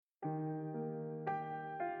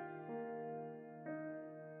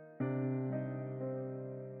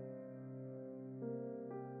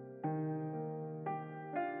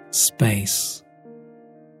space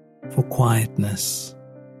for quietness.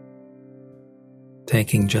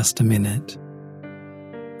 Taking just a minute,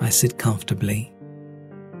 I sit comfortably,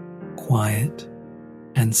 quiet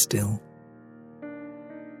and still.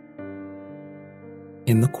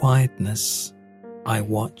 In the quietness, I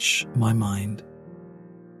watch my mind.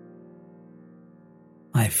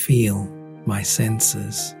 I feel my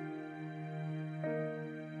senses.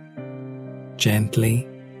 Gently,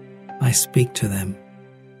 I speak to them.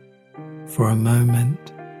 For a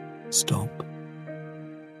moment, stop.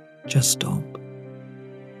 Just stop.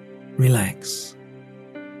 Relax.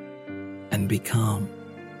 And be calm.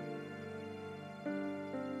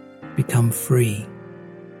 Become free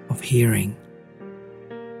of hearing,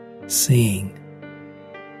 seeing,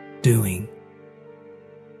 doing.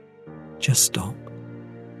 Just stop.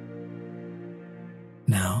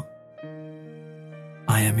 Now,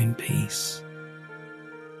 I am in peace.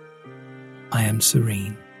 I am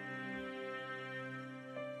serene.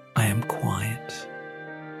 I am quiet.